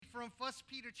from 1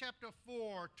 Peter chapter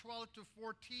 4, 12 to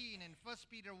 14, and 1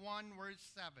 Peter 1, verse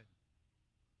 7.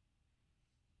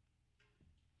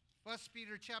 1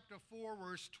 Peter chapter 4,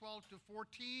 verse 12 to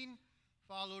 14,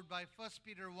 followed by 1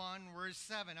 Peter 1, verse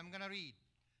 7. I'm going to read.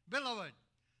 Beloved,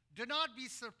 do not be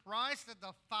surprised at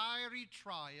the fiery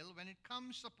trial when it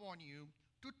comes upon you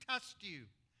to test you,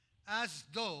 as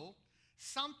though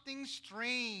something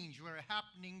strange were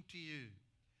happening to you.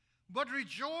 But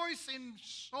rejoice in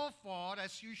so far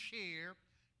as you share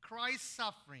Christ's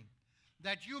suffering,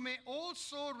 that you may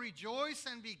also rejoice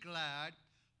and be glad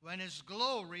when his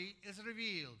glory is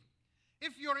revealed.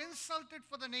 If you are insulted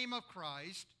for the name of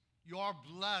Christ, you are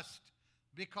blessed,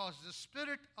 because the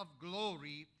Spirit of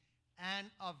glory and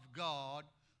of God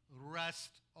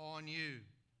rest on you.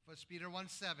 1 Peter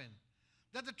 1:7.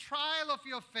 That the trial of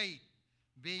your faith,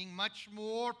 being much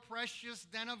more precious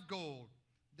than of gold,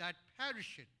 that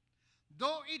perisheth,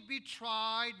 though it be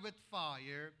tried with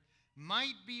fire,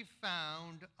 might be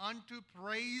found unto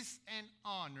praise and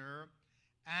honor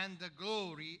and the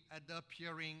glory at the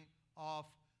appearing of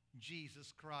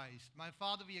Jesus Christ. My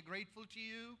Father, we are grateful to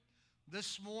you.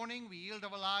 This morning we yield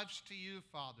our lives to you,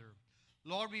 Father.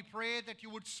 Lord, we pray that you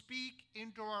would speak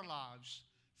into our lives.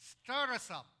 Stir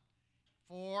us up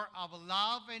for our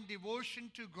love and devotion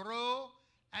to grow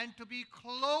and to be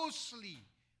closely,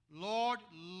 Lord,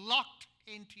 locked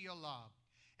into your love.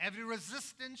 Every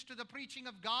resistance to the preaching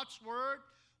of God's word,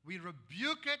 we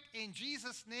rebuke it in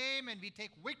Jesus' name, and we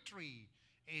take victory.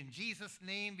 In Jesus'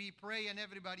 name we pray, and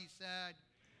everybody said,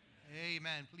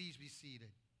 Amen. Please be seated.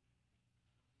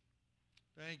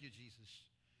 Thank you, Jesus.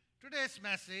 Today's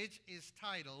message is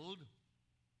titled,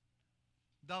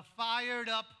 The Fired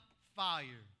Up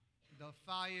Fire. The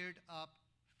Fired Up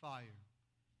Fire.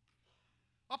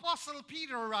 Apostle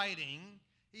Peter writing,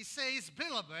 he says,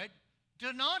 Beloved,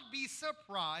 do not be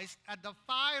surprised at the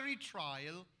fiery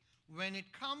trial when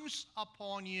it comes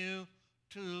upon you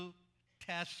to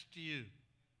test you.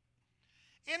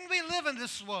 And we live in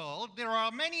this world, there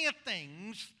are many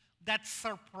things that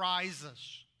surprise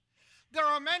us. There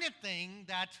are many things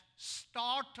that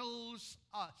startles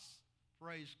us.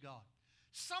 Praise God.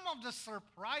 Some of the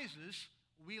surprises,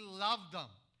 we love them.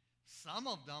 Some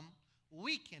of them,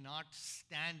 we cannot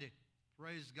stand it.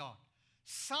 Praise God.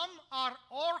 Some are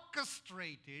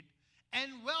orchestrated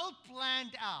and well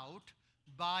planned out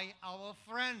by our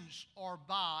friends or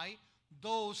by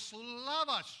those who love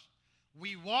us.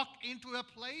 We walk into a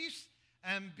place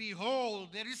and behold,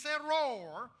 there is a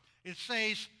roar. It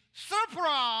says,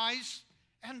 surprise,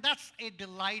 and that's a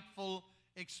delightful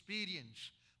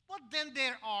experience. But then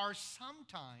there are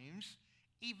sometimes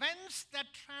events that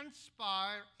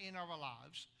transpire in our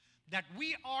lives that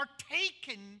we are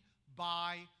taken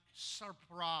by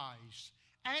surprise.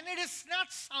 And it is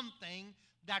not something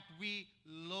that we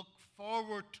look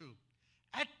forward to.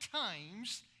 At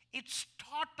times, it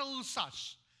startles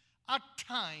us. At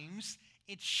times,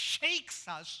 it shakes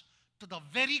us to the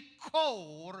very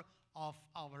core of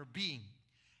our being.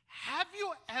 Have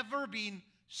you ever been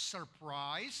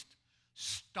surprised,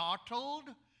 startled,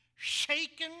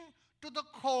 shaken to the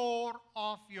core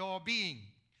of your being?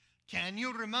 Can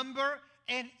you remember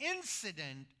an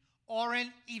incident or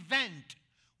an event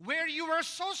where you were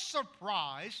so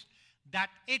surprised that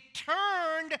it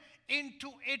turned into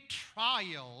a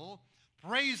trial,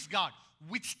 praise God,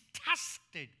 which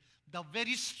tested the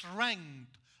very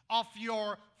strength of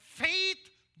your faith,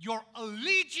 your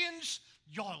allegiance,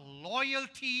 your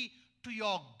loyalty to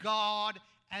your God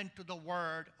and to the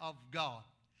Word of God?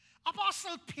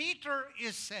 Apostle Peter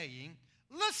is saying,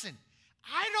 listen,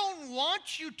 I don't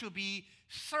want you to be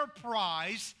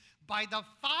surprised by the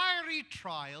fiery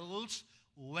trials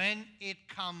when it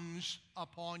comes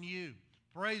upon you.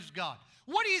 Praise God.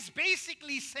 What he's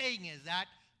basically saying is that,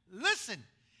 listen,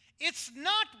 it's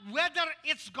not whether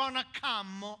it's going to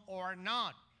come or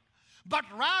not, but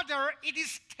rather it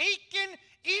is taken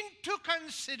into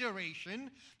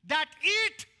consideration that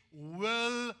it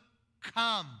will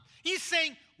come. He's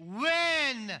saying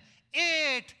when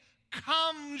it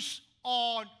comes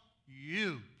on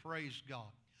you. Praise God.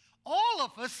 All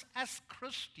of us as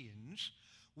Christians,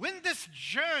 when this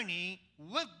journey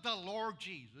with the Lord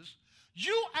Jesus,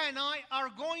 you and I are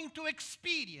going to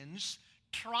experience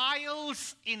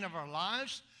trials in our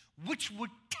lives which would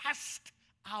test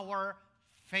our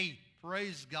faith.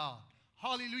 Praise God.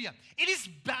 Hallelujah. It is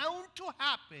bound to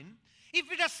happen.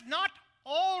 If it has not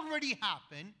already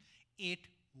happened, it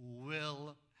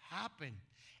will happen.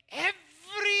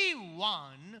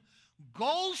 Everyone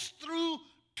goes through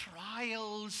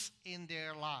trials in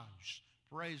their lives.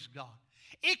 Praise God.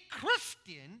 A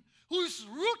Christian who is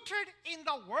rooted in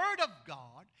the Word of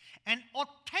God, an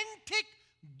authentic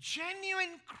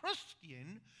genuine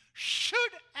Christian should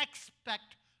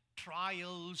expect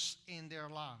trials in their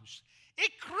lives. A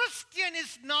Christian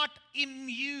is not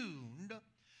immune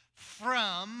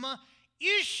from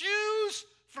issues,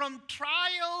 from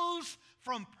trials,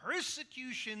 from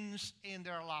persecutions in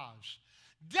their lives.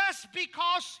 Just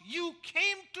because you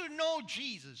came to know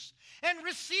Jesus and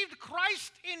received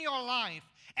Christ in your life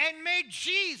and made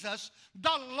Jesus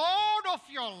the Lord of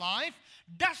your life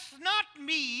does not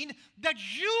mean that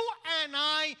you and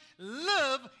I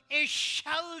live a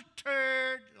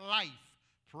sheltered life.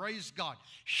 Praise God.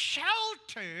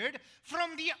 Sheltered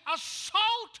from the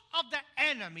assault of the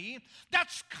enemy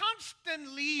that's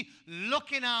constantly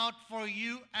looking out for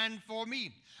you and for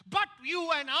me. But you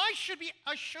and I should be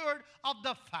assured of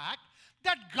the fact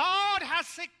that God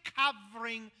has a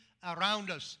covering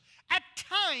around us. At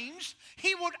times,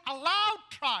 He would allow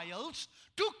trials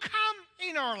to come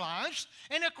in our lives.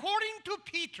 And according to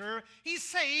Peter, he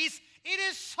says, it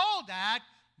is so that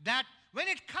when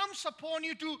it comes upon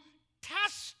you to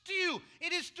test you,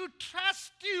 it is to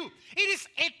test you. It is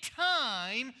a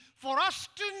time for us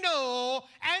to know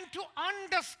and to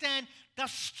understand the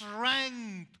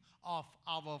strength of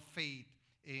our faith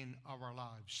in our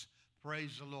lives.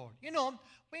 Praise the Lord. You know,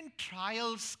 when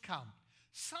trials come,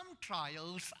 some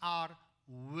trials are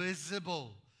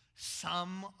visible,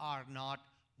 some are not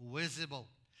visible.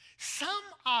 Some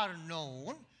are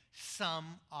known,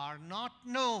 some are not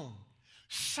known.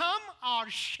 Some are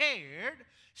shared,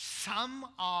 some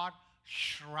are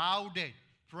shrouded.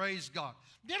 Praise God.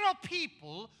 There are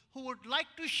people who would like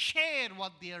to share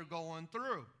what they are going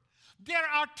through. There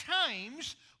are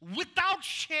times without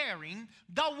sharing,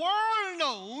 the world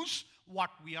knows what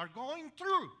we are going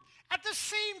through. At the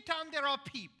same time, there are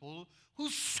people who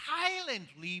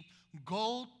silently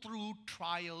go through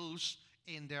trials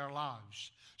in their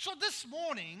lives. So this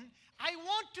morning, I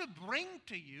want to bring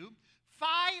to you 5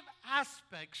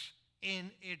 aspects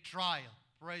in a trial.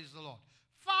 Praise the Lord.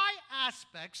 5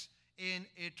 aspects in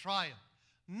a trial.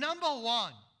 Number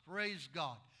 1, praise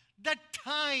God, the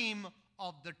time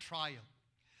of the trial.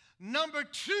 Number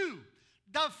 2,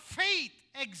 the faith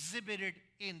exhibited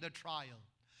in the trial.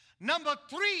 Number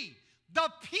 3, the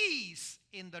peace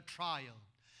in the trial.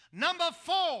 Number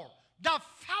 4, the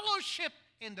fellowship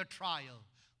in the trial.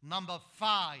 Number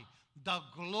 5, the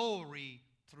glory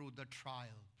through the trial.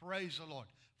 Praise the Lord.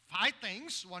 5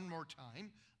 things, one more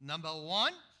time. Number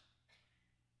 1,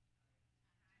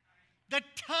 the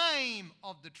time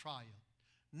of the trial.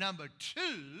 Number 2,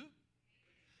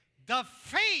 the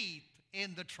faith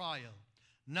in the trial.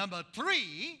 Number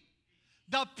 3,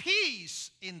 the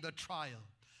peace in the trial.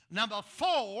 Number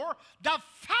 4, the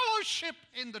fellowship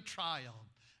in the trial.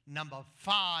 Number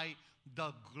 5,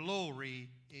 the glory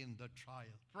in the trial.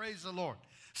 Praise the Lord.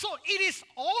 So it is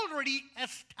already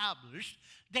established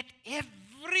that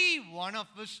every one of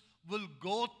us will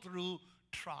go through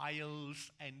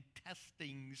trials and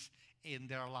testings in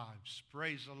their lives.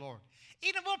 Praise the Lord.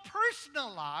 In our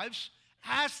personal lives,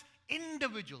 as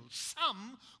individuals,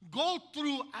 some go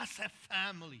through as a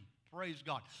family. Praise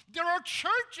God. There are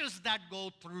churches that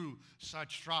go through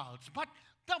such trials, but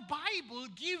the Bible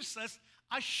gives us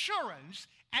assurance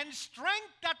and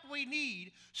strength that we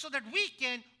need so that we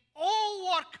can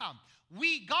overcome.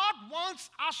 God wants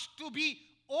us to be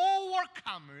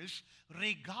overcomers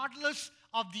regardless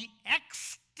of the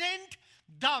extent,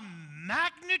 the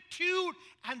magnitude,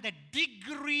 and the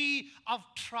degree of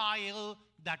trial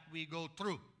that we go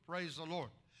through. Praise the Lord.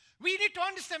 We need to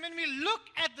understand when we look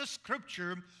at the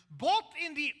scripture, both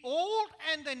in the Old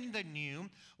and in the New,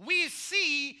 we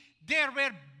see there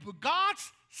were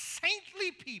God's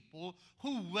saintly people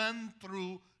who went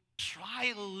through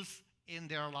trials in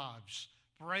their lives.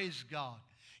 Praise God.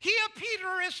 Here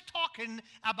Peter is talking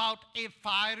about a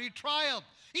fiery trial.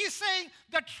 He's saying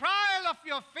the trial of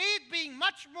your faith being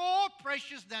much more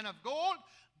precious than of gold,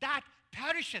 that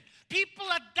perisheth. People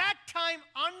at that time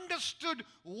understood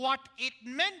what it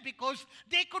meant because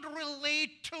they could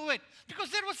relate to it.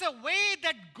 Because there was a way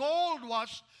that gold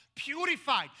was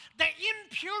purified. The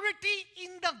impurity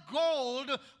in the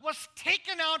gold was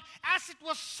taken out as it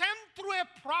was sent through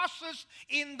a process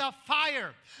in the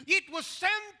fire. It was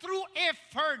sent through a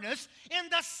furnace. In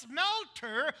the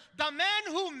smelter, the man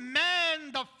who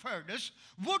manned the furnace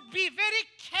would be very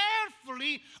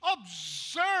carefully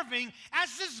observing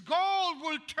as this gold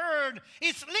will turn.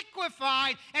 It's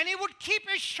liquefied, and he would keep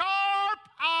a sharp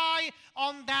eye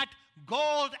on that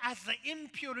gold as the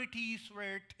impurities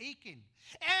were taken.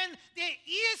 And the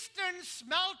eastern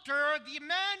smelter, the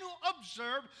man who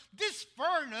observed this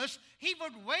furnace, he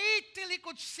would wait till he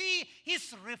could see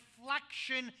his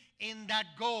reflection in that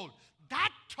gold.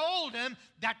 that told him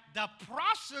that the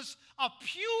process of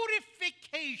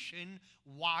purification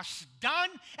was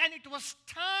done, and it was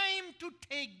time to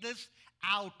take this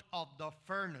out of the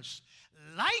furnace.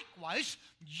 Likewise,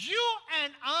 you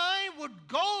and I would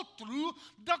go through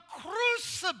the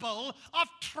crucible of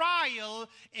trial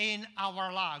in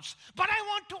our lives. But I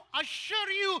want to assure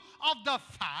you of the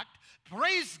fact,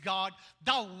 praise God,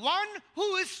 the one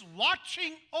who is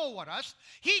watching over us,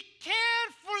 he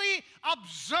carefully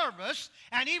observes us,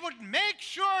 and he would make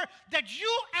sure that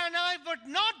you and I would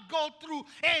not go through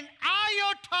an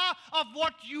iota of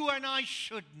what you and I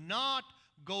should not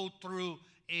go through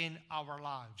in our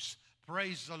lives.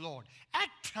 Praise the Lord. At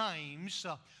times,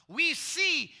 we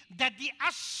see that the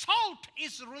assault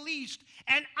is released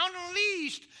and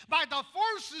unleashed by the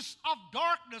forces of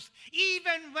darkness.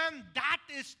 Even when that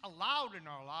is allowed in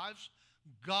our lives,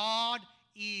 God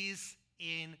is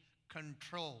in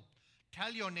control.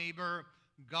 Tell your neighbor,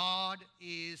 God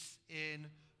is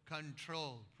in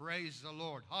control. Praise the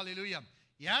Lord. Hallelujah.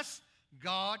 Yes,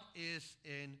 God is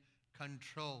in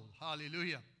control.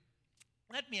 Hallelujah.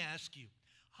 Let me ask you,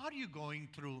 are you going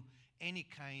through any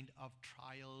kind of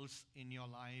trials in your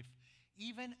life,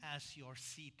 even as you're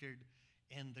seated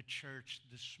in the church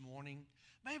this morning?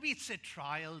 Maybe it's a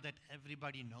trial that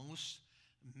everybody knows.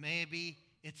 Maybe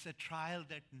it's a trial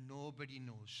that nobody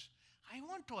knows. I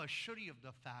want to assure you of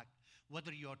the fact,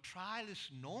 whether your trial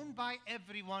is known by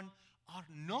everyone or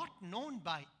not known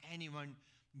by anyone,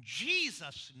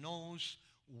 Jesus knows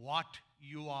what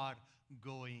you are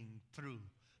going through.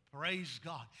 Praise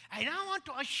God. And I want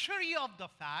to assure you of the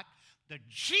fact that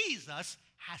Jesus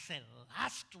has a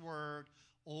last word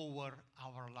over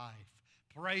our life.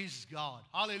 Praise God.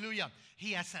 Hallelujah.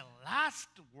 He has a last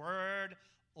word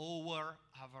over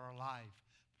our life.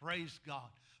 Praise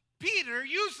God. Peter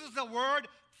uses the word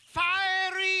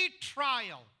fiery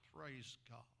trial. Praise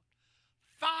God.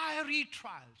 Fiery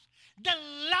trials. The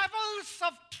levels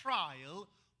of trial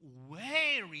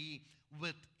vary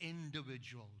with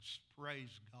individuals.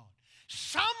 Praise God.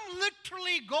 Some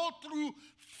literally go through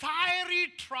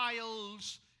fiery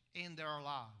trials in their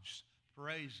lives.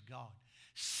 Praise God.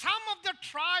 Some of the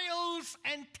trials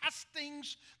and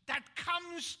testings that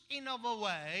comes in our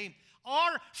way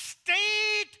are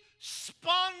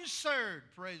state-sponsored.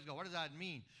 Praise God. What does that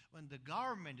mean? When the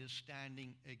government is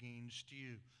standing against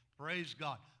you. Praise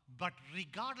God. But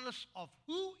regardless of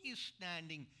who is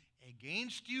standing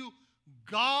against you,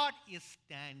 God is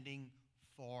standing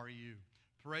for you.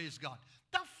 Praise God.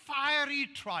 The fiery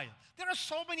trial. There are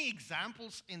so many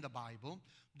examples in the Bible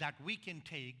that we can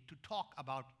take to talk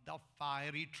about the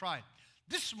fiery trial.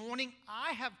 This morning,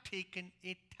 I have taken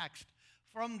a text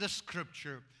from the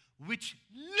scripture which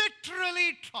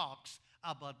literally talks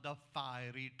about the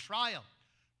fiery trial.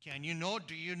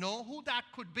 Do you know who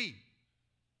that could be?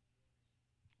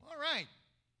 All right.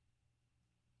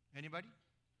 Anybody?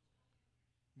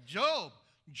 Job.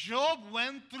 Job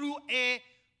went through a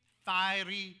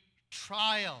fiery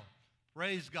trial.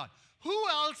 Praise God. Who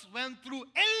else went through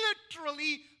a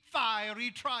literally fiery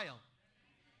trial?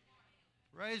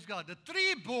 Praise God. The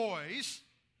three boys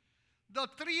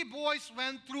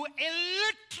went through a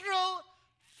literal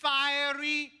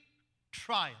fiery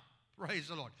trial. Praise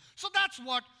the Lord. So that's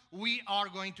what we are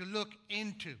going to look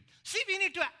into. See, we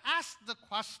need to ask the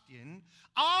question,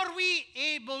 are we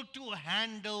able to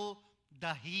handle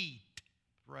the heat?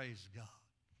 Praise God.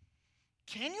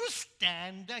 Can you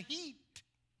stand the heat?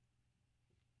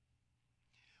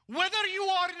 Whether you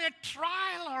are in a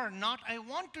trial or not, I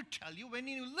want to tell you, when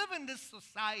you live in this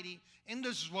society, in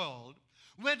this world,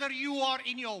 whether you are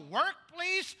in your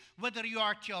workplace, whether you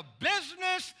are at your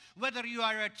business, whether you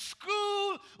are at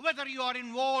school, whether you are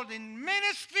involved in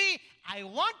ministry, I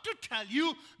want to tell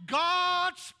you,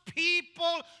 God's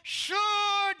people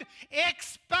should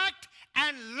expect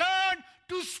and learn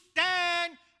to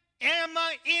stand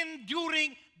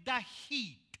during the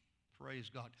heat. Praise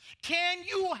God. Can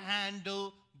you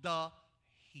handle the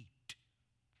heat?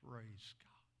 Praise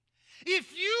God.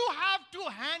 If you have to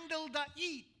handle the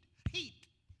heat,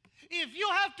 if you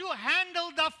have to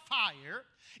handle the fire,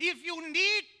 if you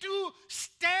need to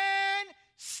stand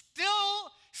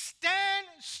still, stand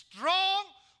strong,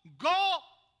 go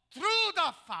through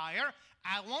the fire,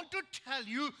 I want to tell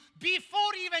you,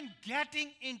 before even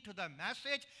getting into the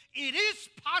message, it is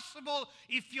possible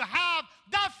if you have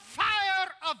the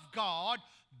fire of God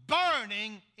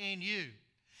burning in you.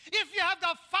 If you have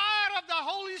the fire of the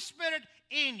Holy Spirit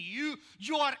in you,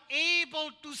 you are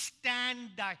able to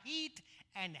stand the heat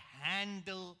and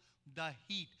handle the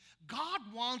heat. God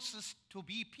wants us to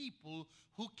be people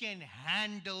who can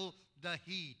handle the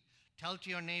heat. Tell to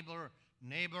your neighbor,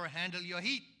 handle your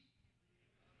heat.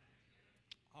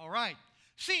 All right.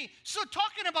 See, so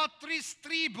talking about these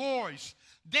three boys,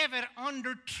 they were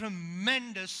under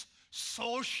tremendous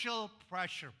social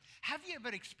pressure. Have you ever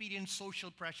experienced social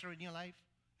pressure in your life?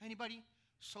 Anybody?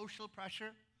 Social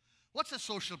pressure? What's a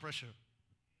social pressure?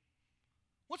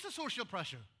 What's a social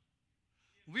pressure?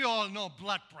 We all know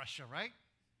blood pressure, right?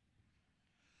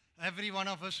 Every one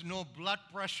of us know blood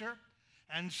pressure,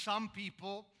 and some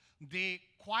people, they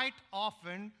quite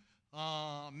often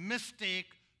mistake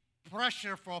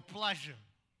pressure for pleasure.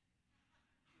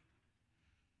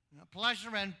 Now,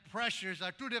 pleasure and pressures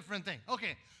are two different things.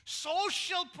 Okay,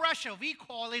 social pressure, we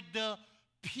call it the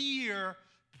peer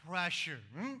pressure,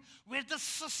 where the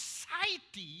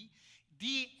society,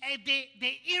 they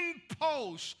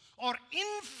impose or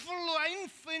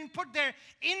put their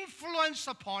influence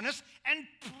upon us and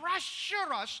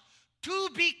pressure us to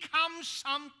become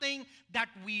something that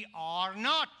we are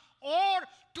not, or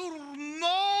to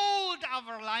mold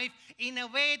our life in a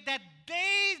way that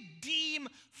they deem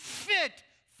fit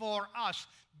for us.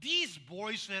 These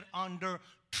boys were under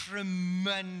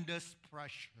tremendous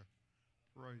pressure.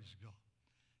 Praise God.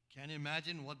 Can you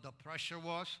imagine what the pressure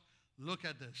was? Look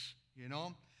at this. You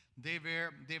know, they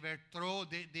were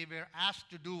asked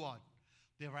to do what?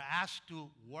 They were asked to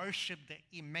worship the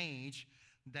image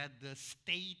that the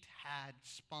state had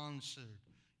sponsored.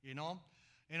 You know,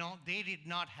 they did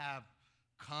not have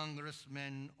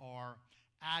congressmen or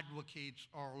advocates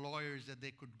or lawyers that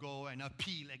they could go and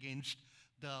appeal against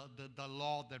the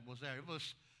law that was there.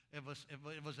 It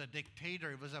was a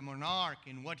dictator. It was a monarch,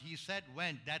 and what he said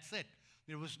went. That's it.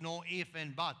 There was no if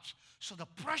and buts. So the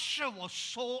pressure was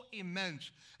so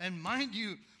immense. And mind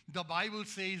you, the Bible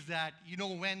says that,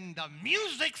 when the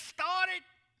music started,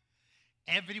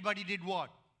 everybody did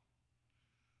what?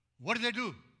 What did they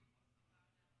do?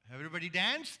 Everybody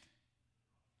danced?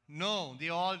 No, they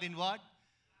all did what?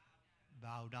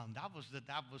 Bow down. That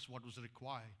was what was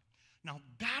required. Now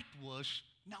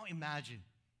imagine,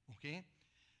 okay?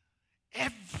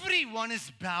 Everyone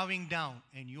is bowing down,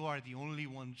 and you are the only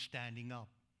one standing up.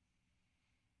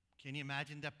 Can you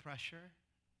imagine that pressure?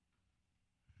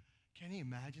 Can you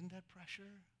imagine that pressure?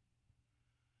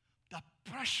 The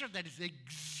pressure that is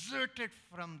exerted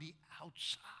from the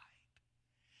outside,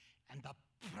 and the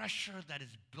pressure that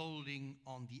is building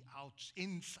on the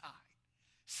inside.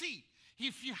 See,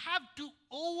 if you have to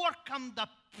overcome the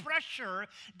pressure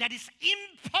that is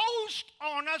imposed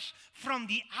on us from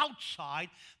the outside,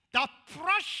 the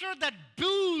pressure that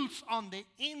builds on the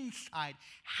inside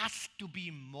has to be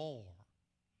more.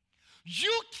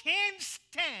 You can't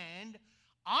stand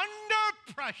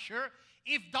under pressure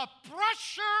if the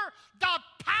pressure, the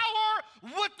power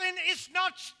within is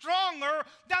not stronger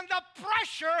than the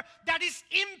pressure that is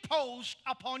imposed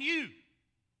upon you.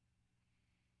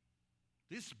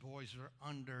 These boys were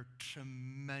under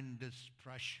tremendous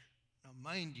pressure. Now,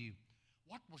 mind you,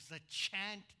 what was the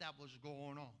chant that was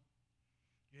going on?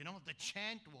 The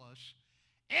chant was,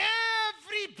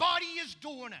 everybody is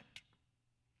doing it.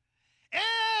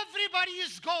 Everybody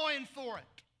is going for it.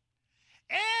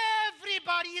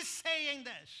 Everybody is saying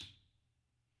this.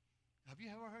 Have you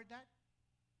ever heard that?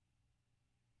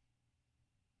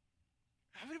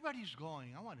 Everybody's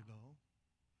going. I want to go.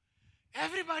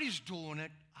 Everybody's doing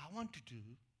it. I want to do.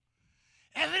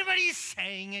 Everybody's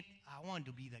saying it. I want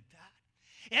to be like that.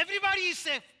 Everybody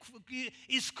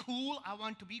is cool. I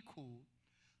want to be cool.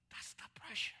 That's the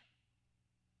pressure.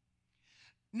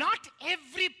 Not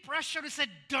every pressure is a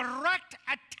direct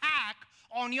attack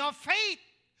on your faith.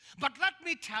 But let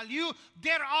me tell you,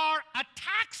 there are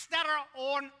attacks that are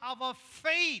on our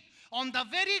faith, on the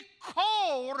very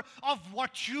core of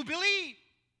what you believe.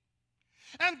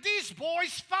 And these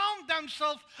boys found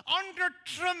themselves under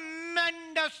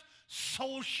tremendous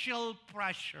social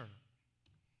pressure.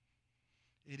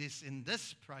 It is in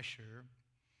this pressure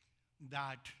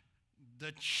that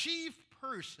the chief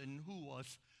person who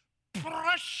was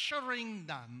pressuring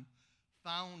them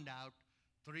found out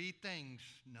three things.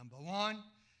 Number one,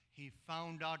 he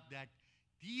found out that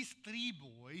these three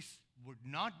boys would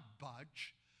not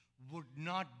budge, would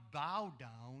not bow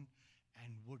down,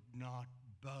 and would not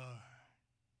burn.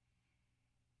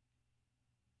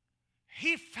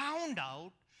 He found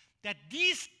out that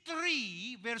these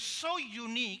three were so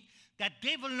unique that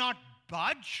they will not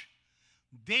budge,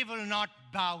 they will not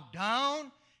bow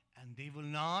down, and they will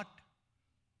not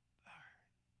burn.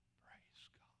 Praise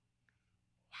God.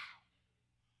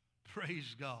 Wow.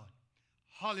 Praise God.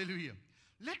 Hallelujah.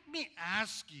 Let me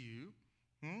ask you,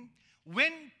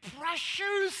 when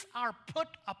pressures are put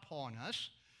upon us,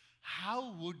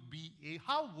 how would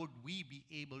we be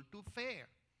able to fare?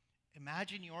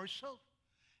 Imagine yourself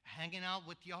hanging out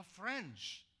with your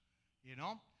friends,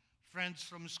 Friends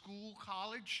from school,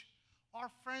 college, or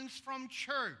friends from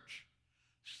church.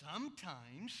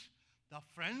 Sometimes the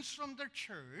friends from the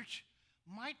church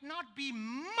might not be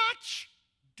much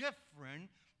different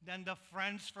than the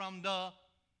friends from the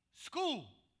school.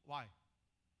 Why?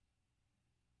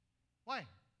 Why?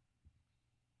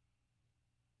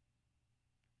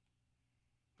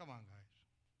 Come on, guys.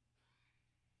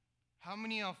 How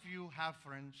many of you have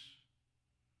friends?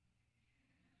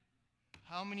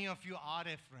 How many of you are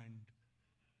a friend?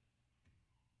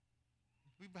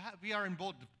 We are in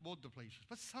both the places.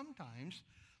 But sometimes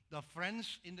the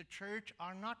friends in the church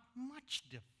are not much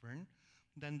different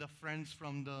than the friends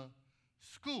from the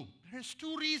school. There's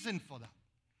two reasons for that.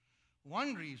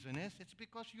 One reason is it's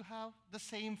because you have the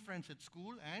same friends at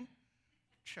school and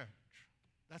church.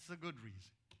 That's a good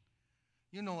reason.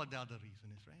 You know what the other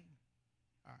reason is, right?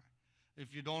 All right.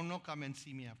 If you don't know, come and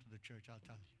see me after the church. I'll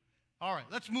tell you. All right,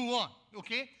 let's move on,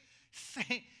 okay?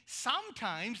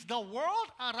 Sometimes the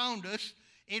world around us,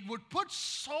 it would put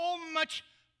so much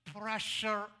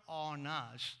pressure on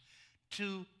us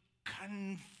to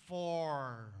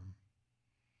conform.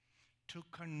 To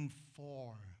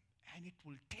conform. And it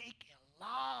will take a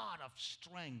lot of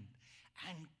strength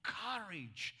and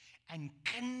courage and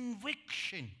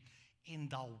conviction in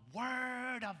the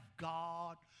Word of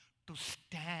God to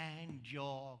stand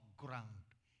your ground.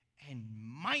 And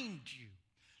mind you,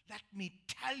 let me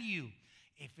tell you,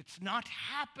 if it's not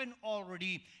happened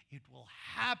already, it will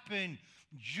happen.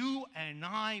 You and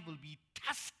I will be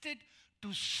tested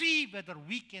to see whether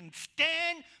we can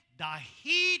stand the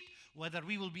heat, whether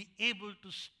we will be able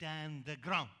to stand the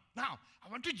ground. Now,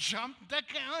 I want to jump the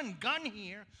gun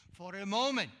here for a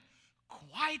moment.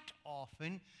 Quite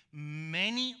often,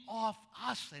 many of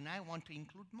us, and I want to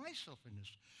include myself in this,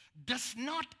 does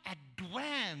not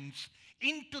advance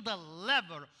into the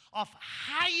level of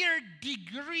higher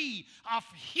degree of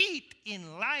heat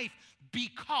in life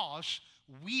because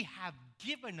we have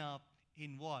given up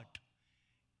in what?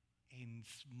 In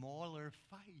smaller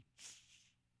fights.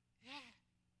 Yeah.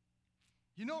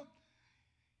 You know,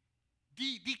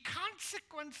 the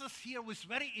consequences here was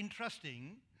very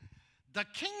interesting. The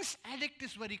king's edict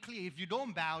is very clear. If you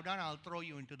don't bow down, I'll throw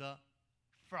you into the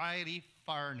fiery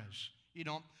furnace. You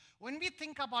know, when we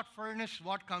think about furnace,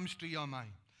 what comes to your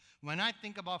mind? When I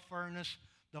think about furnace,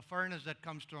 the furnace that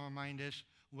comes to our mind is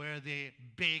where they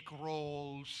bake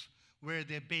rolls, where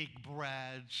they bake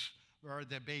breads, where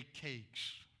they bake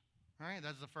cakes. Right?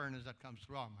 That's the furnace that comes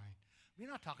through our mind. We're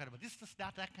not talking about this. Is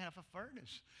not that kind of a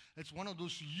furnace. It's one of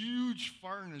those huge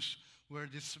furnace where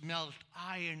they smelt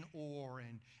iron ore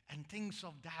and things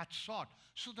of that sort.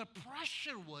 So the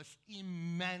pressure was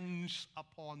immense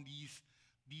upon these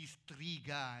three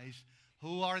guys.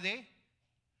 Who are they?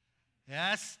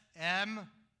 S-M-A.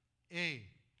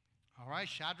 All right,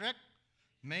 Shadrach,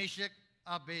 Meshach,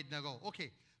 Abednego.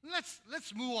 Okay,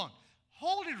 let's move on.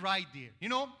 Hold it right there. You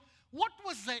know, what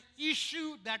was the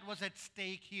issue that was at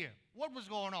stake here? What was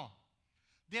going on?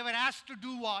 They were asked to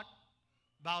do what?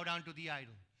 Bow down to the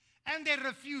idol. And they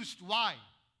refused. Why?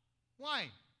 Why?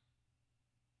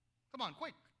 Come on,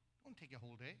 quick. Don't take a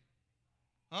whole day.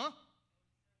 Huh?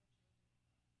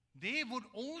 They would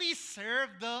only serve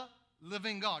the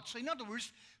living God. So in other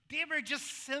words, they were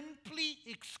just simply,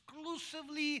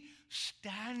 exclusively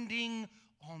standing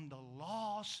on the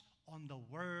laws, on the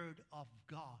Word of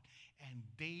God. And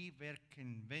they were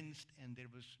convinced, and there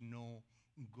was no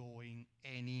going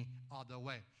any other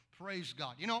way. Praise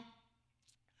God. You know,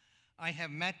 I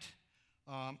have met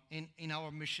in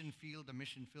our mission field, the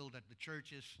mission field that the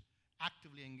church is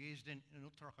actively engaged in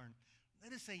Uttarakhand.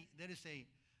 There is a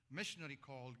missionary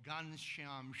called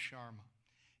Ghanshyam Sharma.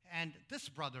 And this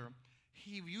brother,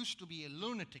 he used to be a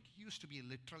lunatic. He used to be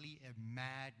literally a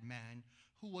madman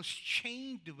who was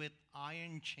chained with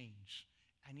iron chains.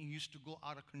 And he used to go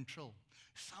out of control.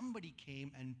 Somebody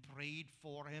came and prayed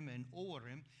for him and over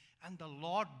him, and the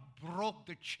Lord broke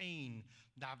the chain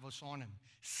that was on him.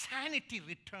 Sanity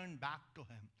returned back to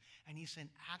him, and he's an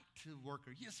active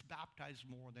worker. He has baptized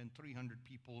more than 300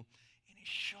 people in a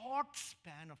short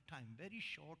span of time, very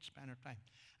short span of time.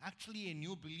 Actually, a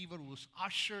new believer was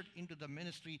ushered into the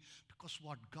ministry because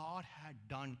what God had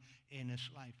done in his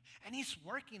life. And he's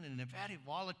working in a very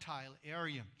volatile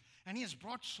area. And he has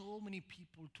brought so many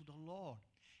people to the Lord.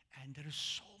 And there is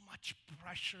so much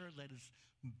pressure that is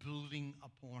building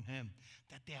upon him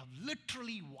that they have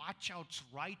literally watchouts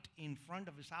right in front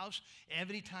of his house.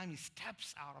 Every time he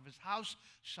steps out of his house,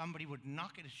 somebody would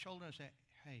knock at his shoulder and say,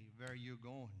 "Hey, where are you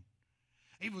going?"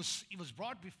 He was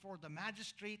brought before the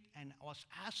magistrate and was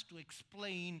asked to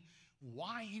explain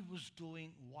why he was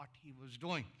doing what he was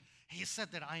doing. He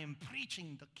said that I am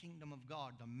preaching the kingdom of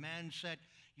God. The man said,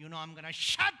 I'm going to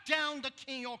shut down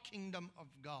your kingdom of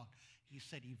God. He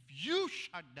said, if you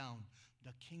shut down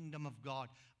the kingdom of God,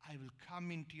 I will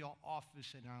come into your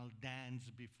office and I'll dance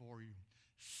before you.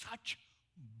 Such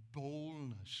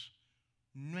boldness.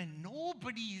 When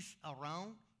nobody is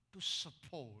around to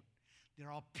support,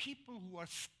 there are people who are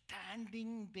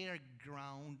standing their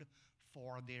ground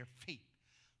for their faith.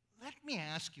 Let me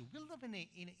ask you, we live in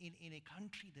a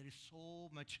country that is so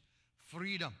much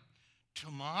freedom.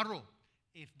 Tomorrow,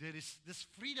 if this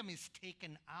freedom is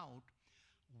taken out,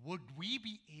 would we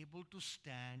be able to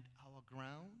stand our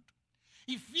ground?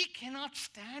 If we cannot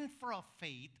stand for our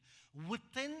faith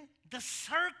within the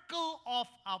circle of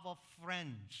our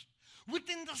friends,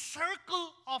 within the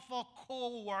circle of our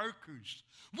co-workers,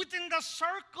 within the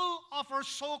circle of our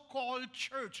so-called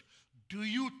church, do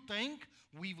you think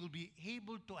we will be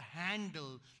able to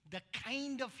handle the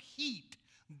kind of heat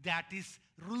that is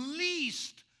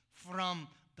released from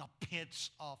the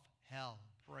pits of hell?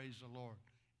 Praise the Lord.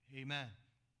 Amen.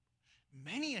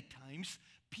 Many a times,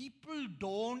 people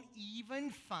don't even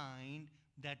find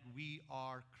that we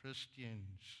are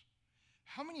Christians.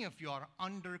 How many of you are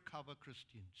undercover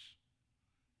Christians?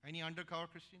 Any undercover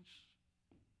Christians?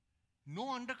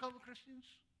 No undercover Christians?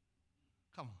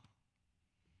 Come on.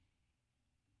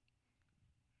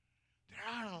 There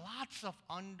are lots of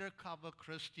undercover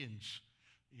Christians,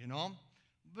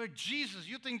 But Jesus,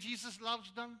 you think Jesus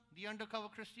loves them, the undercover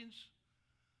Christians?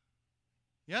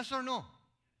 Yes or no?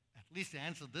 At least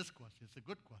answer this question. It's a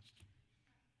good question.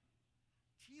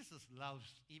 Jesus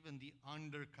loves even the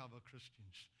undercover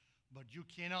Christians. But you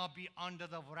cannot be under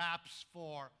the wraps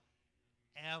forever.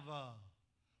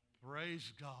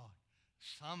 Praise God.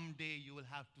 Someday you will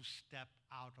have to step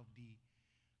out of the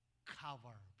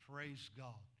cover. Praise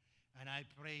God. And I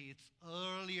pray it's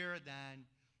earlier than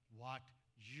what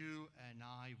you and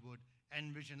I would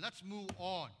envision. Let's move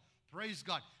on. Praise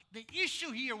God. The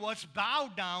issue here was bow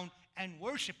down and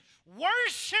worship.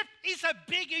 Worship is a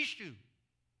big issue.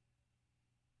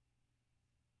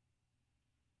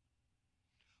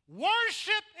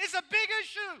 Worship is a big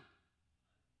issue.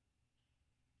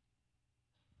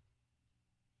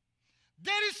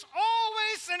 There is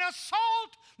always an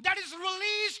assault that is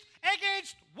released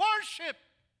against worship,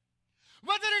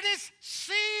 whether it is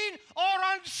seen or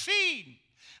unseen.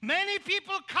 Many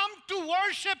people come to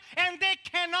worship and they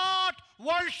cannot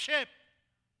worship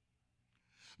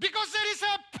because there is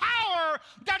a power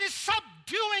that is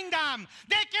subduing them.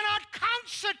 They cannot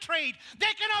concentrate.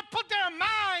 They cannot put their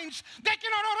minds. They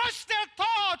cannot arrest their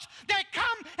thoughts. They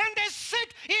come and they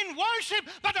sit in worship,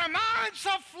 but their minds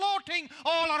are floating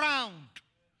all around.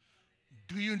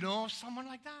 Do you know someone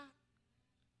like that?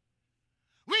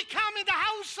 We come in the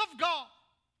house of God,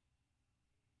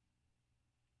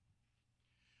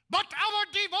 but our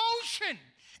devotion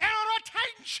and our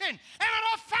attention and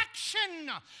our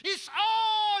affection is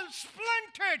all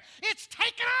splintered. It's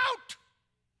taken out.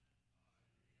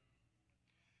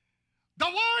 The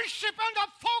worship and the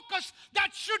focus that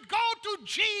should go to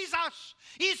Jesus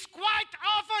is quite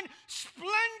often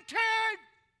splintered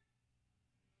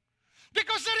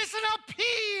because there is an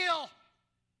appeal.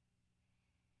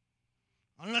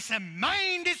 Unless a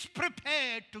mind is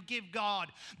prepared to give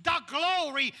God the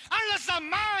glory, unless the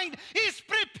mind is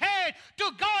prepared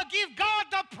to give God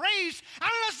the praise,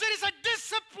 unless there is a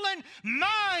disciplined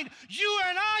mind, you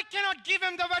and I cannot give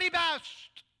Him the very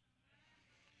best.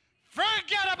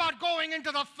 Forget about going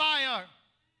into the fire.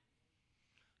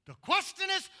 The question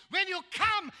is, when you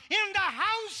come in the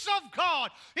house of God,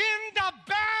 in the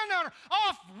banner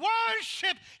of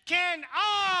worship, can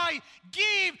I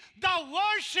give the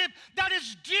worship that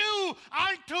is due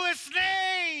unto His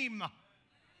name?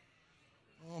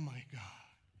 Oh my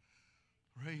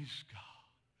God. Praise God.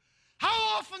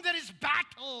 How often there is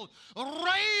battle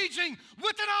raging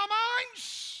within our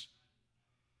minds?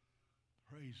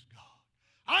 Praise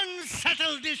God.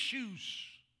 Unsettled issues.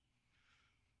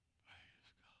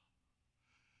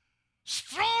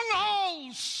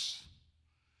 Strongholds,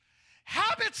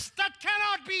 habits that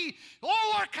cannot be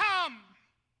overcome,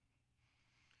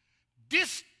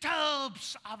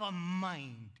 disturbs our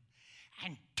mind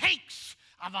and takes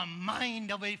our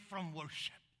mind away from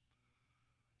worship.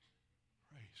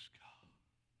 Praise God.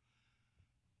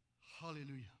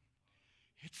 Hallelujah.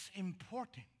 It's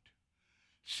important.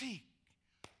 See,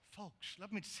 folks,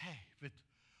 let me say with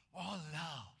all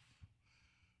love,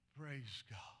 praise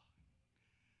God.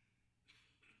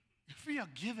 If we are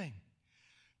giving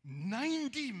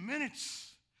 90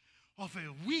 minutes of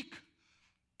a week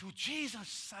to Jesus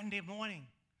Sunday morning,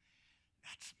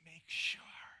 let's make sure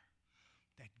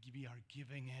that we are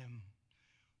giving Him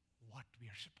what we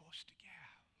are supposed to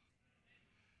give.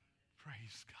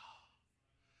 Praise God.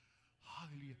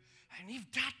 Hallelujah. And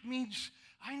if that means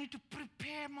I need to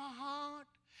prepare my heart,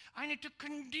 I need to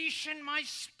condition my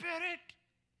spirit,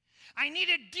 I need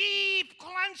a deep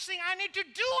cleansing, I need to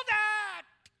do that.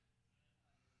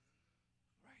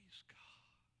 Praise God.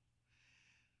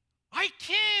 I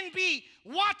can't be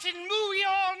watching movie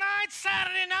all night,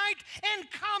 Saturday night, and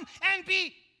come and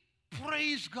be,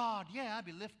 praise God. Yeah, I'll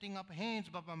be lifting up hands,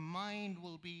 but my mind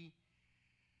will be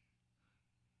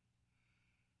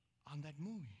on that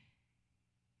movie.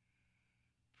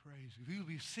 Praise. We'll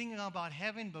be singing about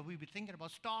heaven, but we'll be thinking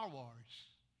about Star Wars.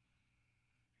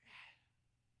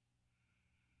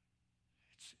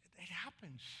 It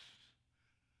happens.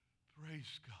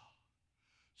 Praise God.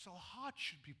 So heart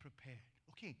should be prepared.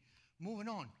 Okay, moving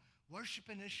on. Worship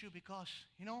an issue because,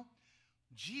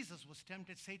 Jesus was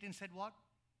tempted. Satan said what?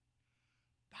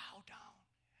 Bow down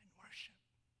and worship.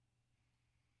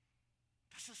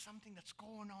 This is something that's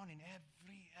going on in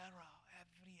every era.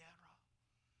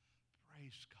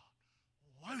 Praise God.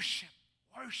 Worship.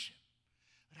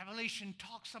 Revelation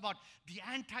talks about the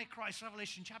Antichrist.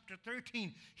 Revelation chapter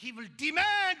 13. He will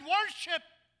demand worship.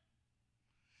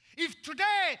 If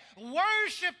today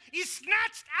worship is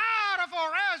snatched out of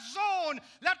our zone,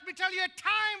 let me tell you, a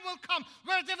time will come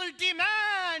where they will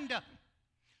demand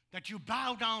that you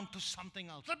bow down to something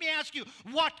else. Let me ask you,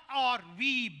 what are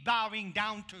we bowing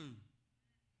down to?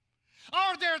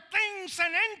 Are there things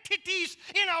and entities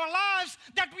in our lives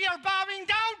that we are bowing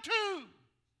down to?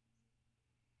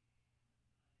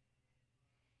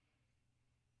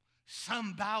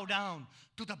 Some bow down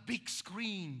to the big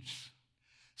screens.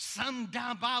 Some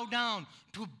bow down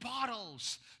to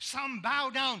bottles. Some bow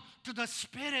down to the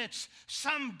spirits.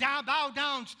 Some bow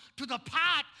down to the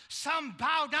pot. Some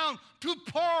bow down to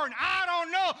porn. I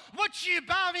don't know what you're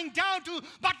bowing down to,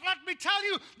 but let me tell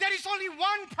you, there is only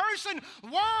one person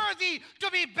worthy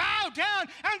to be bowed down,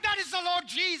 and that is the Lord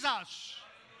Jesus.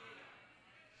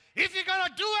 If you're going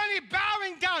to do any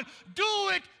bowing down, do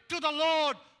it to the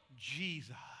Lord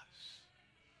Jesus.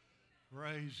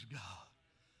 Praise God.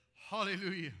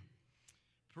 Hallelujah.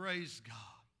 Praise God.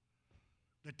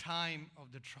 The time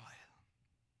of the trial.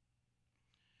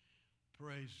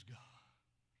 Praise God.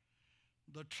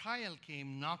 The trial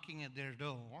came knocking at their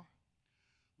door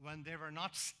when they were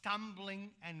not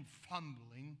stumbling and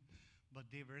fumbling, but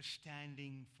they were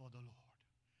standing for the Lord.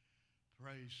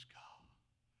 Praise God.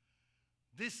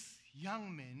 These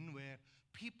young men were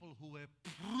people who were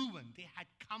proven. They had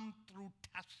come through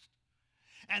tests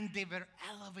and they were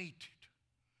elevated.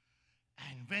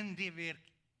 And when they were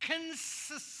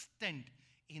consistent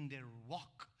in their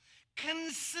walk,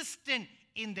 consistent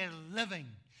in their living,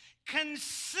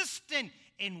 consistent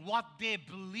in what they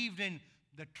believed in,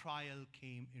 the trial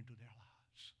came into their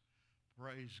lives.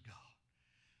 Praise God.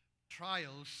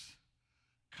 Trials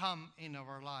come in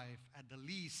our life at the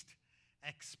least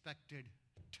expected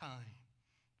time.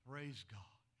 Praise God.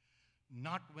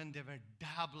 Not when they were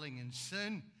dabbling in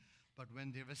sin, but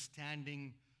when they were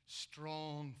standing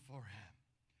strong for Him.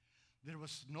 There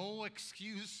was no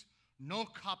excuse, no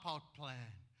cop-out plan.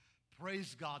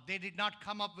 Praise God. They did not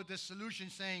come up with a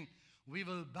solution saying, we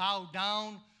will bow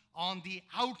down on the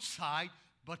outside,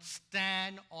 but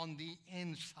stand on the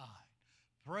inside.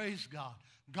 Praise God.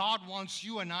 God wants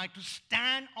you and I to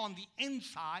stand on the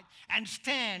inside and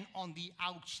stand on the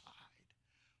outside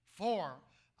for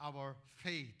our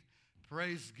faith.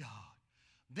 Praise God.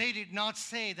 They did not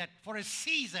say that for a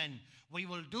season we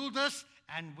will do this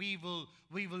and we will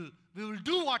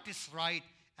do what is right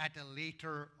at a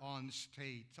later on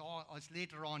stage, or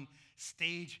later on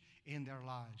stage in their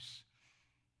lives.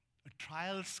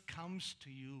 Trials comes to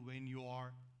you when you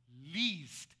are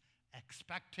least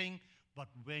expecting, but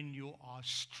when you are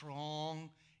strong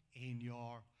in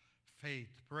your faith.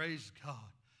 Praise God.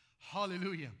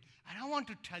 Hallelujah. And I want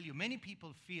to tell you, many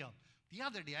people feel, the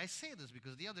other day, I say this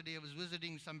because the other day I was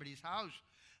visiting somebody's house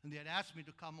and they had asked me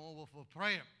to come over for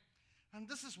prayer. And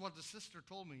this is what the sister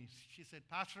told me. She said,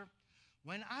 Pastor,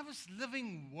 when I was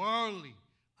living worldly,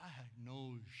 I had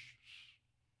no issues.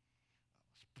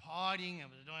 I was partying, I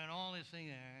was doing all these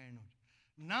things.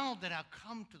 Now that I've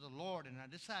come to the Lord and I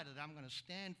decided I'm going to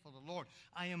stand for the Lord,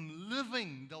 I am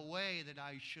living the way that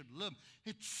I should live.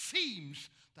 It seems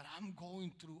that I'm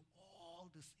going through all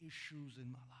these issues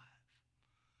in my life.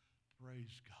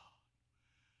 Praise God.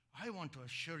 I want to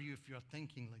assure you, if you're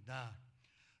thinking like that,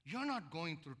 you're not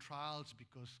going through trials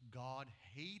because God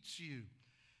hates you,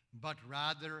 but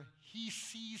rather He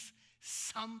sees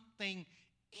something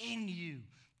in you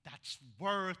that's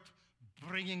worth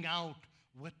bringing out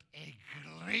with a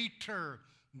greater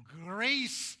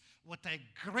grace, with a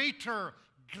greater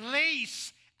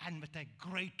glaze, and with a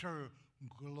greater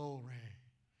glory.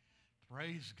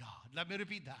 Praise God. Let me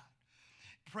repeat that.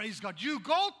 Praise God. You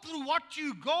go through what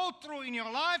you go through in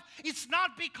your life. It's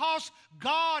not because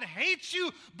God hates you,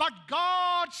 but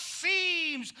God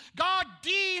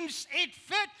deems it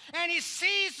fit, and He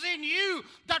sees in you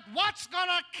that what's going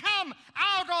to come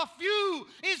out of you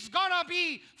is going to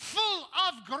be full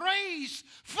of grace,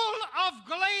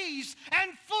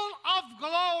 and full of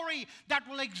glory that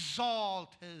will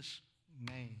exalt His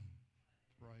name.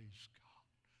 Praise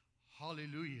God.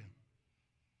 Hallelujah.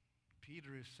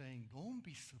 Peter is saying, don't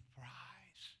be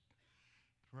surprised,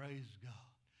 praise God,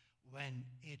 when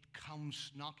it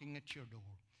comes knocking at your door.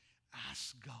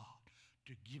 Ask God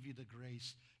to give you the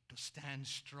grace to stand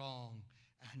strong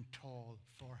and tall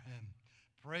for Him.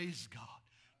 Praise God.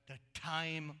 The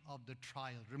time of the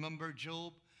trial. Remember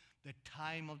Job? The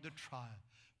time of the trial.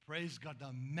 Praise God.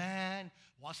 The man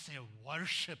was a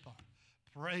worshiper.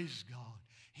 Praise God.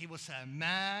 He was a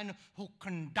man who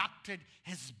conducted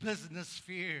his business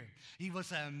fair. He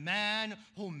was a man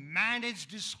who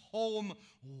managed his home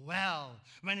well.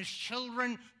 When his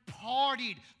children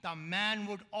partied, the man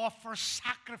would offer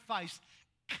sacrifice,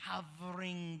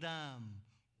 covering them.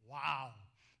 Wow.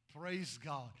 Praise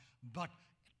God. But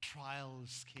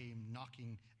trials came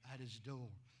knocking at his door.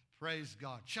 Praise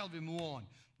God. Shall we move on?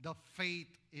 The faith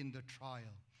in the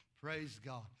trial. Praise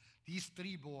God. These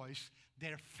three boys,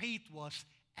 their faith was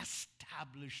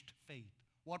established faith.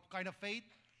 What kind of faith?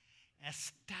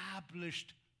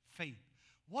 Established faith.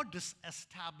 What does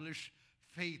established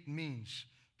faith means?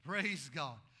 Praise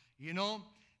God. You know,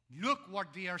 look what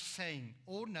they are saying.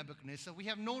 O Nebuchadnezzar, we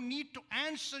have no need to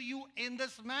answer you in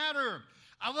this matter.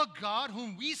 Our God,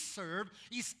 whom we serve,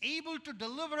 is able to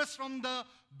deliver us from the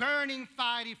burning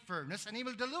fiery furnace, and He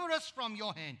will deliver us from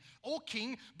your hand, O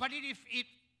king. But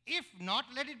if not,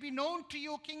 let it be known to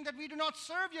you, O king, that we do not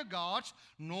serve your gods,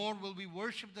 nor will we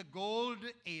worship the gold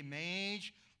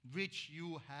image which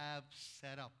you have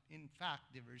set up. In fact,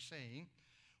 they were saying,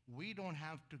 we don't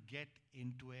have to get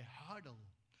into a huddle.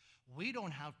 We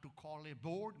don't have to call a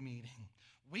board meeting.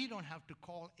 We don't have to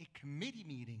call a committee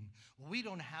meeting. We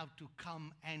don't have to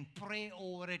come and pray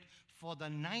over it for the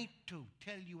night to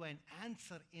tell you an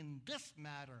answer in this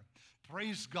matter.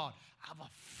 Praise God. Our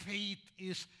faith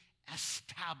is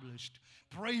established.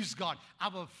 Praise God.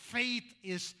 Our faith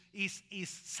is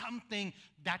something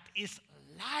that is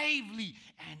lively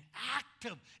and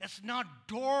active. It's not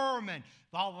dormant.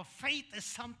 Our faith is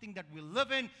something that we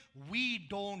live in. We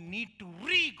don't need to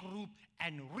regroup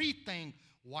and rethink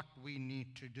what we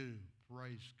need to do.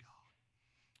 Praise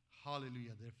God.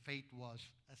 Hallelujah. Their faith was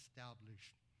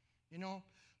established. You know,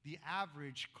 the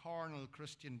average carnal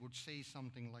Christian would say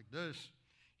something like this.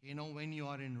 You know, when you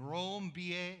are in Rome,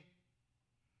 B.A.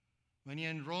 When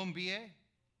you're in Rome, B.A.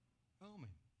 Roman.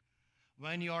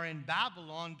 When you are in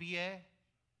Babylon, B.A.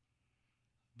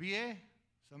 B.A.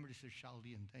 Somebody says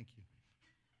Chaldean. Thank you.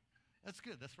 That's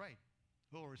good. That's right.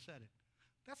 Whoever said it.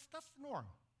 That's the norm.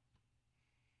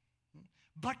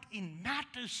 But in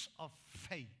matters of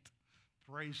faith,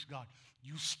 praise God,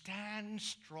 you stand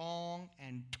strong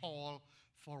and tall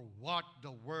for what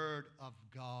the Word of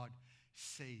God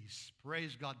says.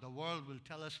 Praise God. The world will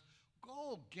tell us,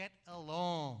 go get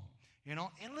along. You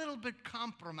know, a little bit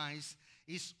compromise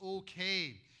is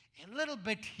okay. A little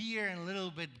bit here and a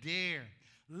little bit there.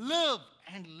 Live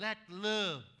and let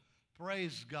live.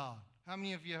 Praise God. How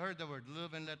many of you heard the word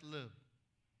live and let live?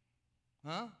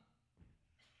 Huh?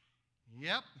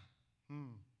 Yep.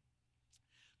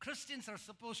 Christians are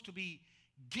supposed to be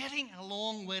getting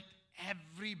along with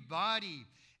everybody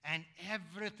and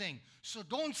everything. So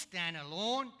don't stand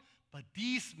alone. But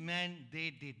these men, they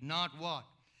did not what?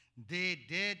 They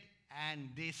did, and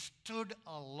they stood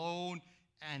alone,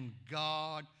 and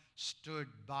God stood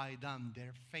by them.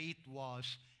 Their faith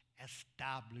was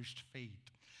established faith.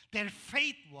 Their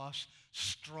faith was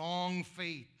strong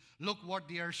faith. Look what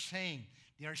they are saying.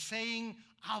 They are saying,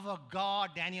 our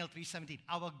God, Daniel 3:17,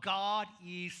 our God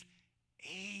is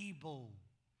able.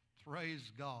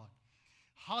 Praise God.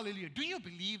 Hallelujah. Do you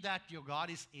believe that your God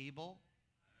is able?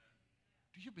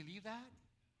 Do you believe that?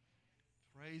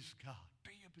 Praise God.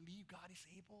 Do you believe God is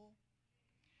able?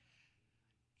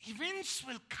 Events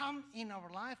will come in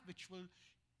our life which will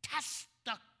test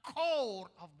the core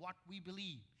of what we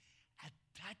believe. At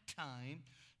that time,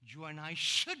 you and I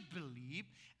should believe,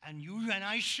 and you and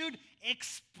I should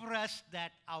express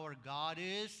that our God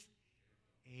is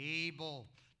able.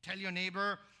 Tell your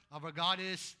neighbor, our God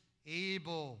is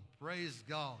able. Praise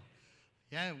God.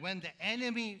 Yeah, when the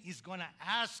enemy is going to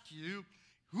ask you,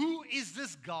 who is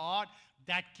this God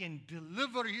that can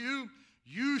deliver you?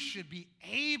 you should be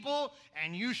able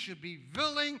and you should be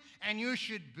willing and you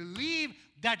should believe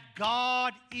that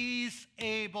God is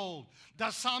able.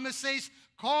 The psalmist says,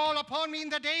 call upon me in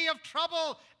the day of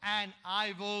trouble and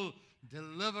I will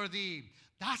deliver thee.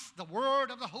 That's the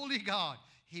word of the Holy God.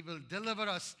 He will deliver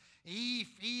us. If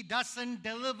He doesn't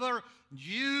deliver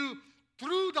you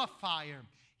through the fire,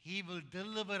 He will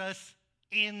deliver us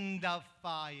in the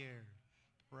fire.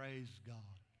 Praise God.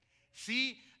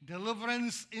 See,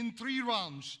 deliverance in three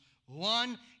realms.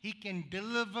 One, He can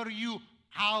deliver you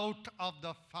out of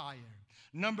the fire.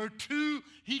 Number two,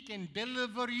 He can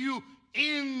deliver you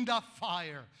in the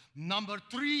fire. Number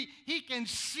three, He can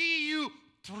see you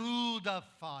through the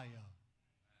fire.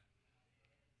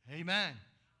 Amen.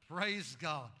 Praise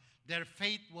God. Their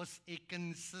faith was a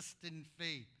consistent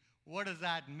faith. What does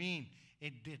that mean?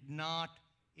 It did not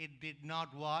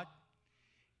what?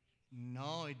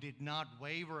 No, it did not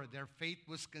waver. Their faith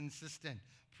was consistent.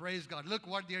 Praise God. Look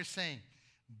what they're saying.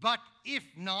 But if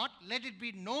not, let it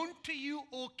be known to you,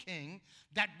 O king,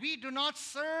 that we do not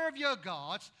serve your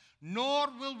gods, nor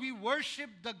will we worship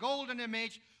the golden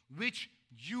image which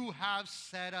you have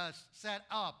set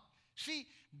up. See,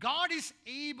 God is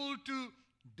able to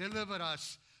deliver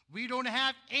us. We don't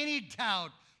have any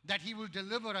doubt that He will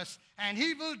deliver us, and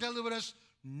He will deliver us,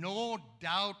 no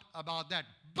doubt about that.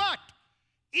 But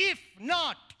if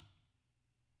not,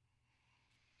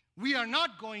 we are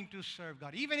not going to serve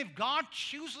God. Even if God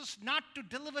chooses not to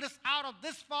deliver us out of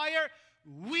this fire,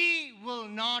 we will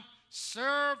not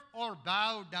serve or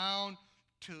bow down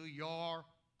to your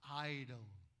idol.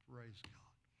 Praise God.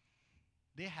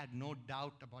 They had no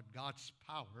doubt about God's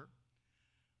power,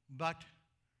 but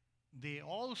they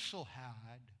also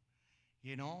had,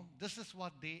 this is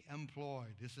what they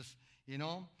employed. This is,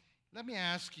 let me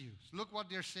ask you, look what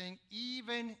they're saying.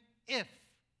 Even if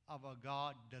our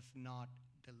God does not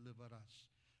deliver us.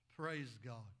 Praise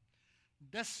God.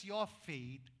 Does your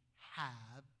faith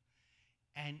have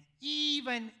an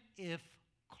even if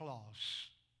clause?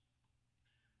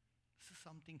 This is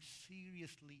something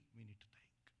seriously we need to think.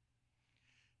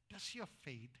 Does your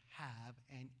faith have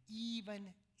an even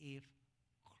if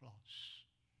clause?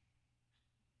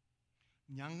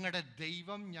 ഞങ്ങളുടെ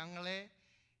ദൈവം ഞങ്ങളെ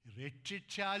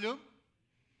രക്ഷിച്ചാലും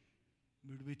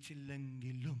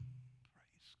വിടുവിച്ചില്ലെങ്കിലും.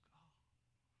 Praise God.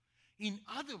 In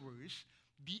other words,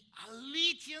 the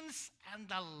allegiance and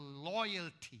the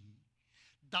loyalty,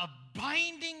 the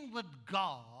binding with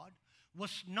God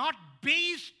was not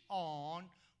based on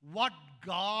what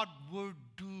God would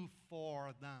do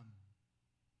for them.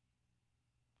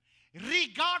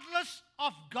 Regardless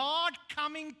of God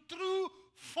coming through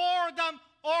for them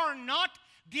or not,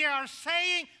 they are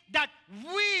saying that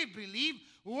we believe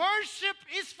worship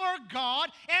is for God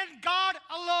and God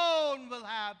alone will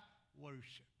have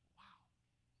worship. Wow.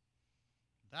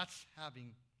 That's having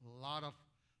a lot of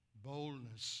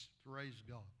boldness. Praise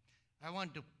God. I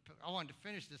want to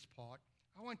finish this part.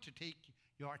 I want to take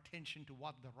your attention to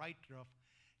what the writer of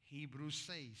Hebrews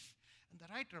says. And the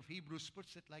writer of Hebrews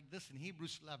puts it like this in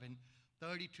Hebrews 11,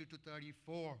 32 to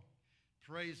 34.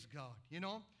 Praise God.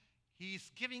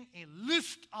 He's giving a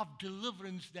list of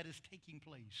deliverance that is taking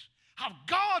place. How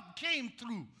God came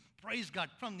through, praise God,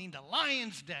 from in the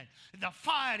lion's den, the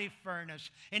fiery furnace,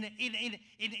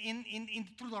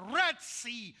 through the Red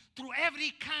Sea, through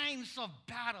every kinds of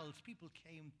battles. People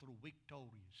came through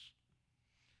victorious.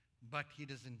 But he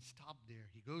doesn't stop there.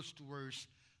 He goes to verse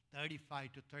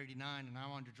 35 to 39, and I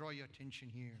want to draw your attention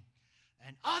here.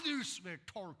 And others were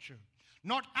tortured,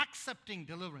 not accepting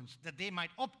deliverance, that they might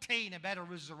obtain a better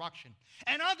resurrection.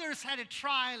 And others had a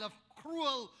trial of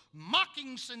cruel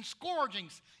mockings and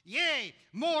scourgings, yea,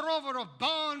 moreover of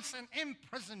bonds and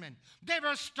imprisonment. They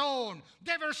were stoned,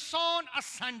 they were sawn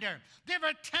asunder, they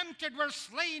were tempted, were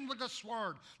slain with the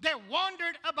sword. They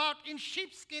wandered about in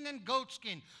sheepskin and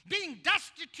goatskin, being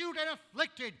destitute and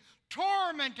afflicted,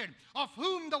 tormented, of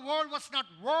whom the world was not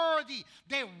worthy.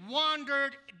 They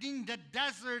wandered in the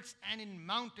deserts and in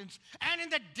mountains and in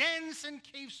the dens and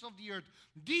caves of the earth.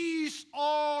 These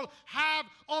all have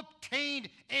obtained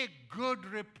a good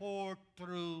report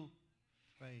through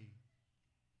faith.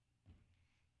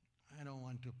 I don't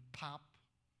want to pop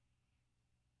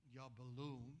your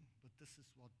balloon, but this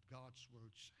is what God's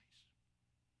word says.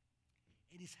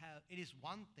 It is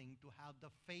one thing to have the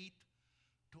faith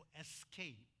to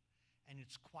escape, and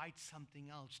it's quite something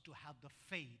else to have the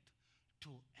faith to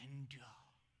endure.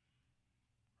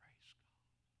 Praise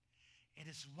God. It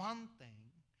is one thing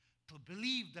to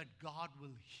believe that God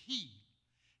will heal,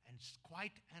 and it's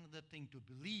quite another thing to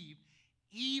believe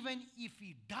even if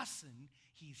He doesn't,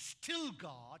 He's still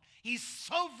God, He's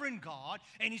sovereign God,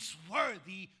 and He's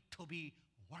worthy to be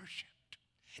worshipped.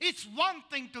 It's one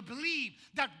thing to believe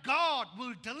that God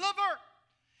will deliver.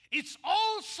 It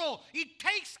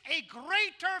takes a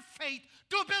greater faith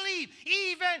to believe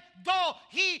even though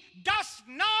He does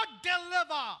not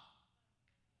deliver.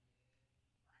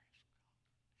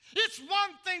 It's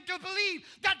one thing to believe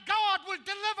that God will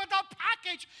deliver the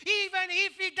package even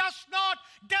if He does not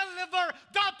deliver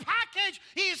the package.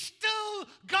 He is still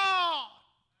God.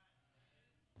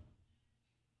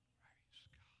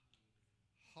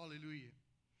 Hallelujah.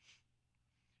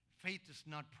 Faith is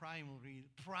not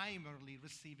primarily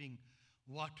receiving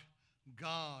what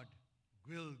God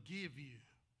will give you.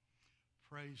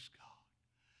 Praise God.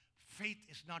 Faith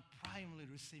is not primarily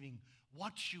receiving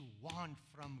what you want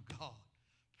from God.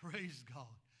 Praise God.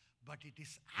 But it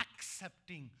is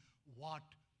accepting what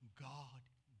God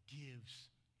gives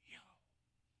you.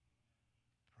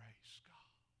 Praise God.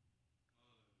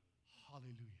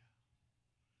 Hallelujah.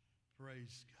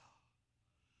 Praise God.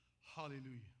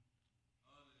 Hallelujah.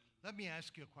 Let me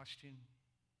ask you a question.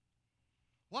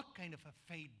 What kind of a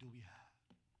faith do we have?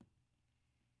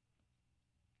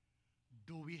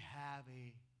 Do we have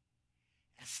a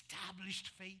established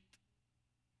faith?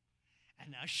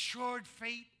 An assured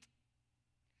faith?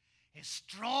 A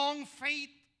strong faith?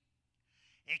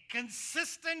 A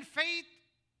consistent faith?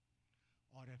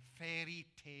 Or a fairy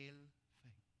tale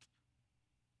faith?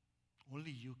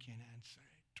 Only you can answer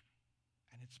it.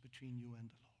 And it's between you and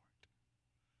the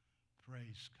Lord.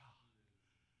 Praise God.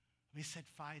 We said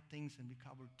 5 things and we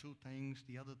covered 2 things.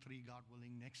 The other 3, God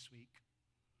willing, next week.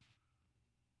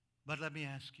 But let me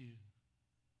ask you.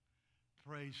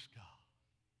 Praise God.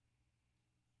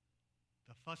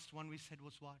 The first one we said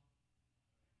was what?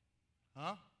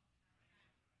 The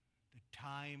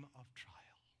time of trial.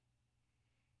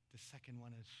 The second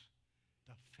one is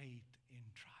the faith in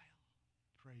trial.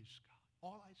 Praise God.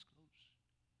 All eyes closed.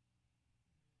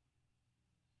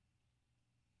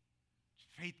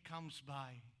 Faith comes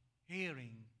by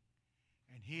hearing,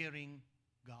 and hearing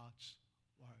God's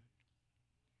word.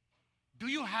 Do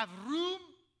you have room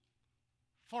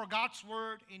for God's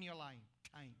word in your life?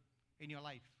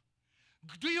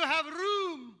 Do you have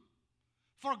room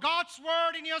for God's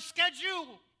word in your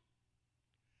schedule?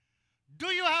 Do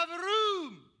you have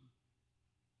room?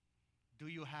 Do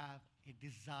you have a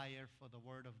desire for the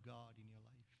word of God in your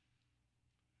life?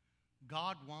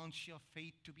 God wants your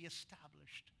faith to be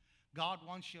established. God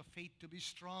wants your faith to be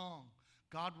strong.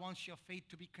 God wants your faith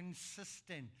to be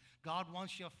consistent. God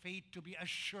wants your faith to be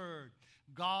assured.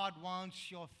 God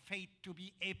wants your faith to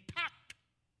be a packed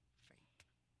faith.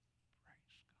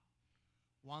 Praise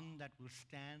God. One that will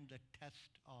stand the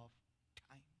test of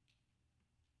time.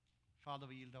 Father,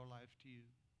 we yield our life to you.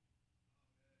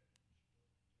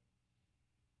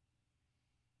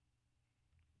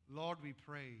 Lord, we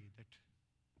pray that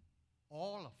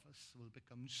all of us will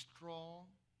become strong,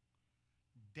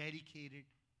 dedicated,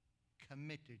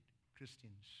 committed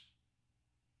Christians.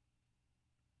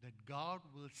 That God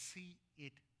will see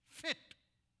it fit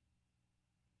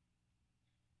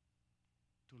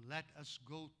to let us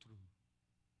go through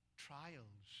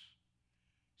trials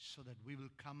so that we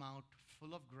will come out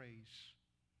full of grace,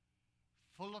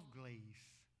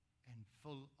 and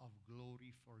full of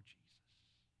glory for Jesus.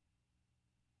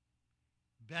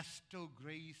 Bestow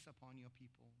grace upon your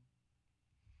people.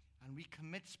 And we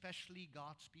commit especially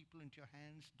God's people into your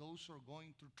hands, those who are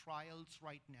going through trials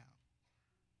right now.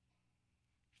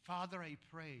 Father, I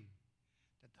pray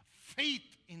that the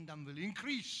faith in them will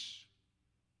increase.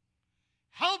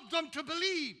 Help them to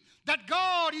believe that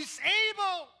God is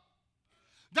able.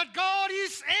 That God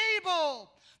is able.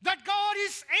 That God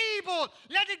is able.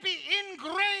 Let it be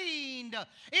ingrained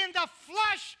in the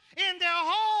flesh, in their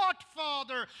heart,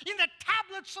 Father, in the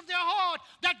tablets of their heart,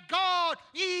 that God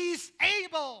is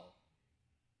able.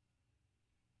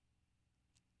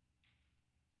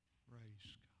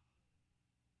 Praise God.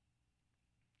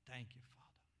 Thank you,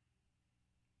 Father.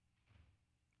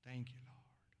 Thank you, Lord.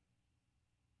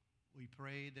 We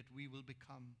pray that we will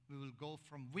go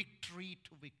from victory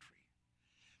to victory.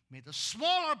 May the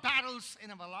smaller battles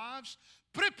in our lives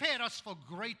prepare us for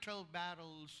greater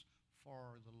battles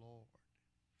for the Lord,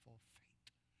 for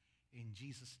faith. In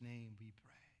Jesus' name we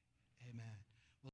pray. Amen.